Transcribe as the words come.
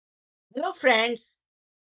Hello friends,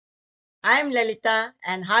 I am Lalita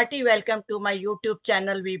and hearty welcome to my YouTube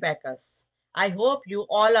channel Vbacus. I hope you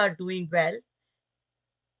all are doing well,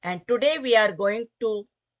 and today we are going to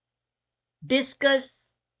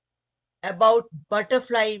discuss about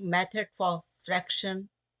butterfly method for fraction,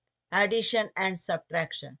 addition and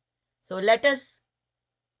subtraction. So let us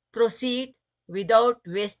proceed without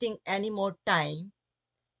wasting any more time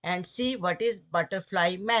and see what is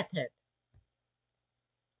butterfly method.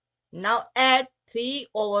 Now add 3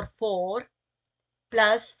 over 4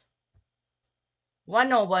 plus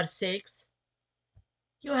 1 over 6.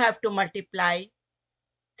 You have to multiply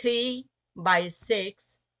 3 by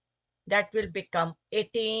 6, that will become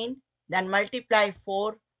 18. Then multiply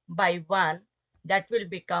 4 by 1, that will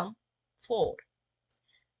become 4.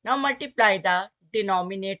 Now multiply the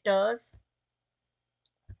denominators.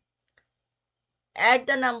 Add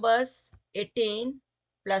the numbers 18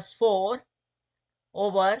 plus 4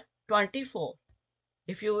 over 24.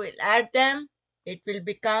 If you will add them, it will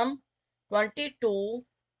become 22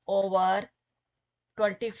 over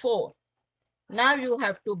 24. Now you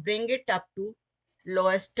have to bring it up to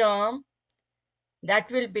lowest term. That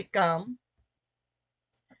will become,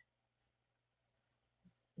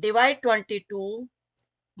 divide 22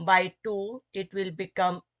 by 2, it will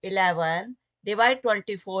become 11. Divide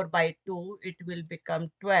 24 by 2, it will become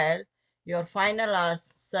 12. Your final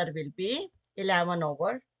answer will be 11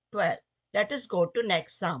 over 12. Let us go to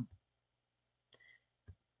next sum.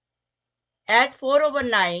 Add 4 over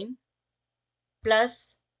 9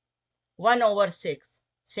 plus 1 over 6.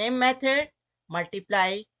 Same method,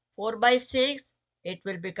 multiply 4 by 6, it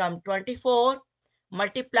will become 24.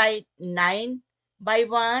 Multiply 9 by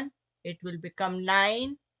 1, it will become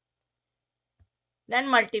 9. Then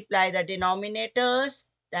multiply the denominators,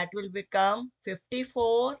 that will become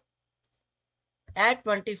 54. Add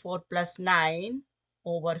 24 plus 9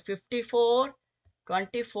 over 54.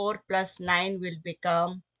 24 plus 9 will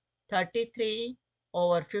become 33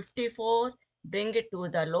 over 54. Bring it to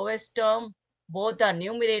the lowest term. Both the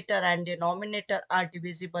numerator and denominator are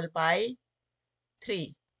divisible by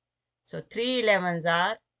 3. So 3 11s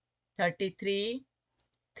are 33,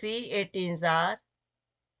 3 18s are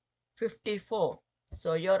 54.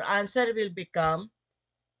 So your answer will become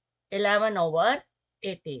 11 over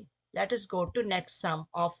 18. Let us go to next sum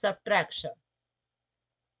of subtraction.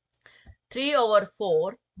 3 over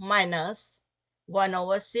 4 minus 1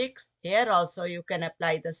 over 6. Here also you can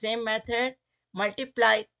apply the same method.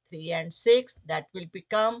 Multiply 3 and 6. That will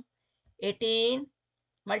become 18.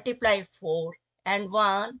 Multiply 4 and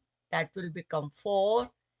 1. That will become 4.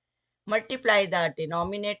 Multiply the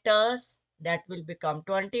denominators. That will become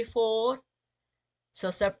 24. So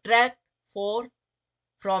subtract 4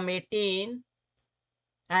 from 18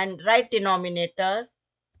 and write denominator.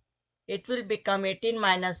 It will become 18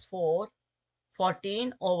 minus 4,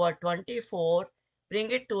 14 over 24.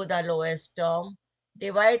 Bring it to the lowest term.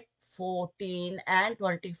 Divide 14 and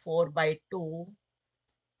 24 by 2.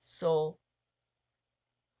 So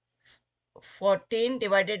 14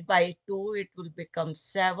 divided by 2, it will become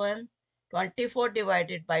 7. 24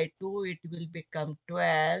 divided by 2, it will become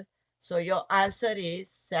 12. So your answer is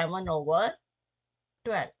 7 over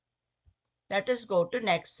 12. Let us go to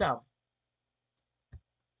next sum.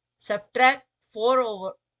 Subtract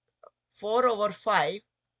 4 over 5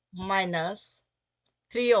 minus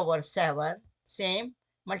 3 over 7. Same.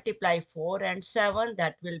 Multiply 4 and 7.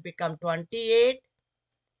 That will become 28.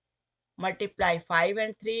 Multiply 5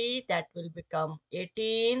 and 3. That will become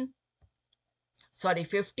 18. Sorry,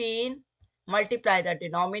 15. Multiply the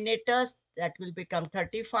denominators. That will become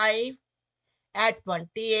 35. Add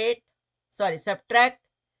 28. Sorry, subtract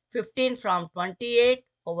 15 from 28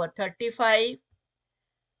 over 35.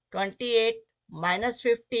 28 minus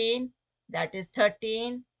 15. That is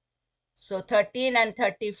 13. So 13 and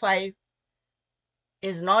 35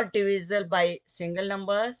 is not divisible by single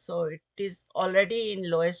number. So it is already in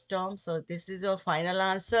lowest term. So this is your final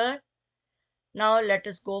answer. Now let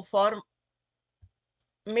us go for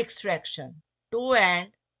mixed fraction. 2 and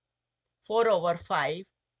 4 over 5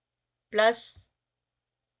 plus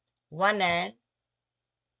 1 and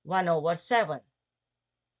 1 over 7.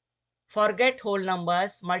 Forget whole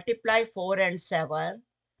numbers. Multiply 4 and 7.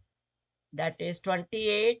 That is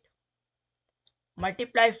 28.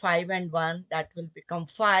 Multiply 5 and 1. That will become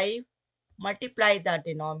 5. Multiply the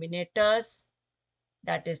denominators.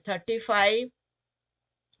 That is 35.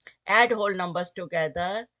 Add whole numbers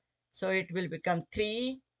together. So it will become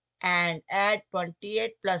 3. And add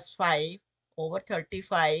 28 plus 5 over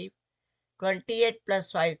 35. 28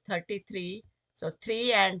 plus 5, 33. So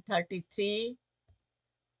 3 and 33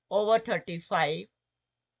 over 35.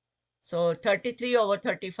 So 33 over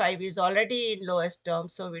 35 is already in lowest term,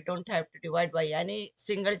 so we don't have to divide by any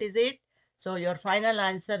single digit. So your final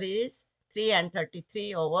answer is 3 and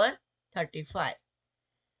 33 over 35.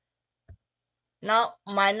 Now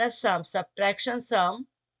minus sum, subtraction sum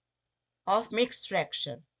of mixed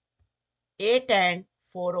fraction. 8 and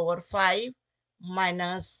 4 over 5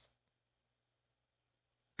 minus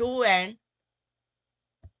 2 and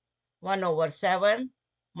 1 over 7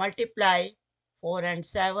 multiply 4 and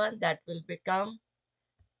 7, that will become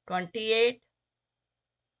 28,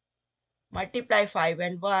 multiply 5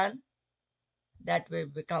 and 1, that will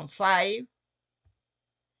become 5,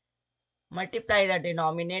 multiply the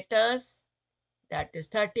denominators, that is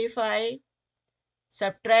 35,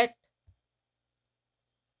 subtract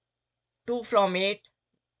 2 from 8,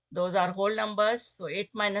 those are whole numbers, so 8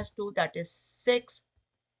 minus 2, that is 6,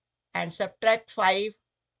 and subtract 5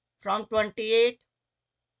 from 28,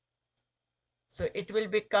 so it will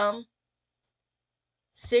become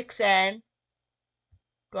 6 and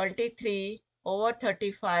 23 over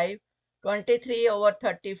 35. 23 over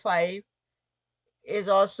 35 is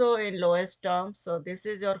also in lowest term. So this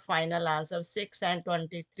is your final answer, 6 and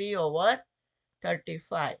 23 over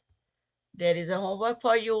 35. There is a homework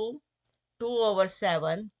for you. 2 over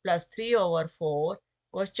 7 plus 3 over 4.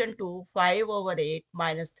 Question 2, 5 over 8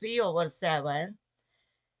 minus 3 over 7.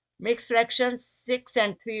 Mixed fractions 6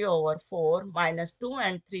 and 3 over 4 minus 2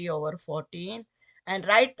 and 3 over 14. And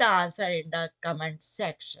write the answer in the comment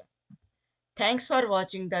section. Thanks for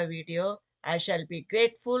watching the video. I shall be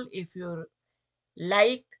grateful if you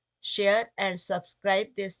like, share and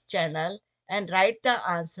subscribe this channel and write the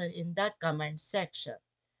answer in the comment section.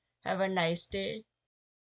 Have a nice day.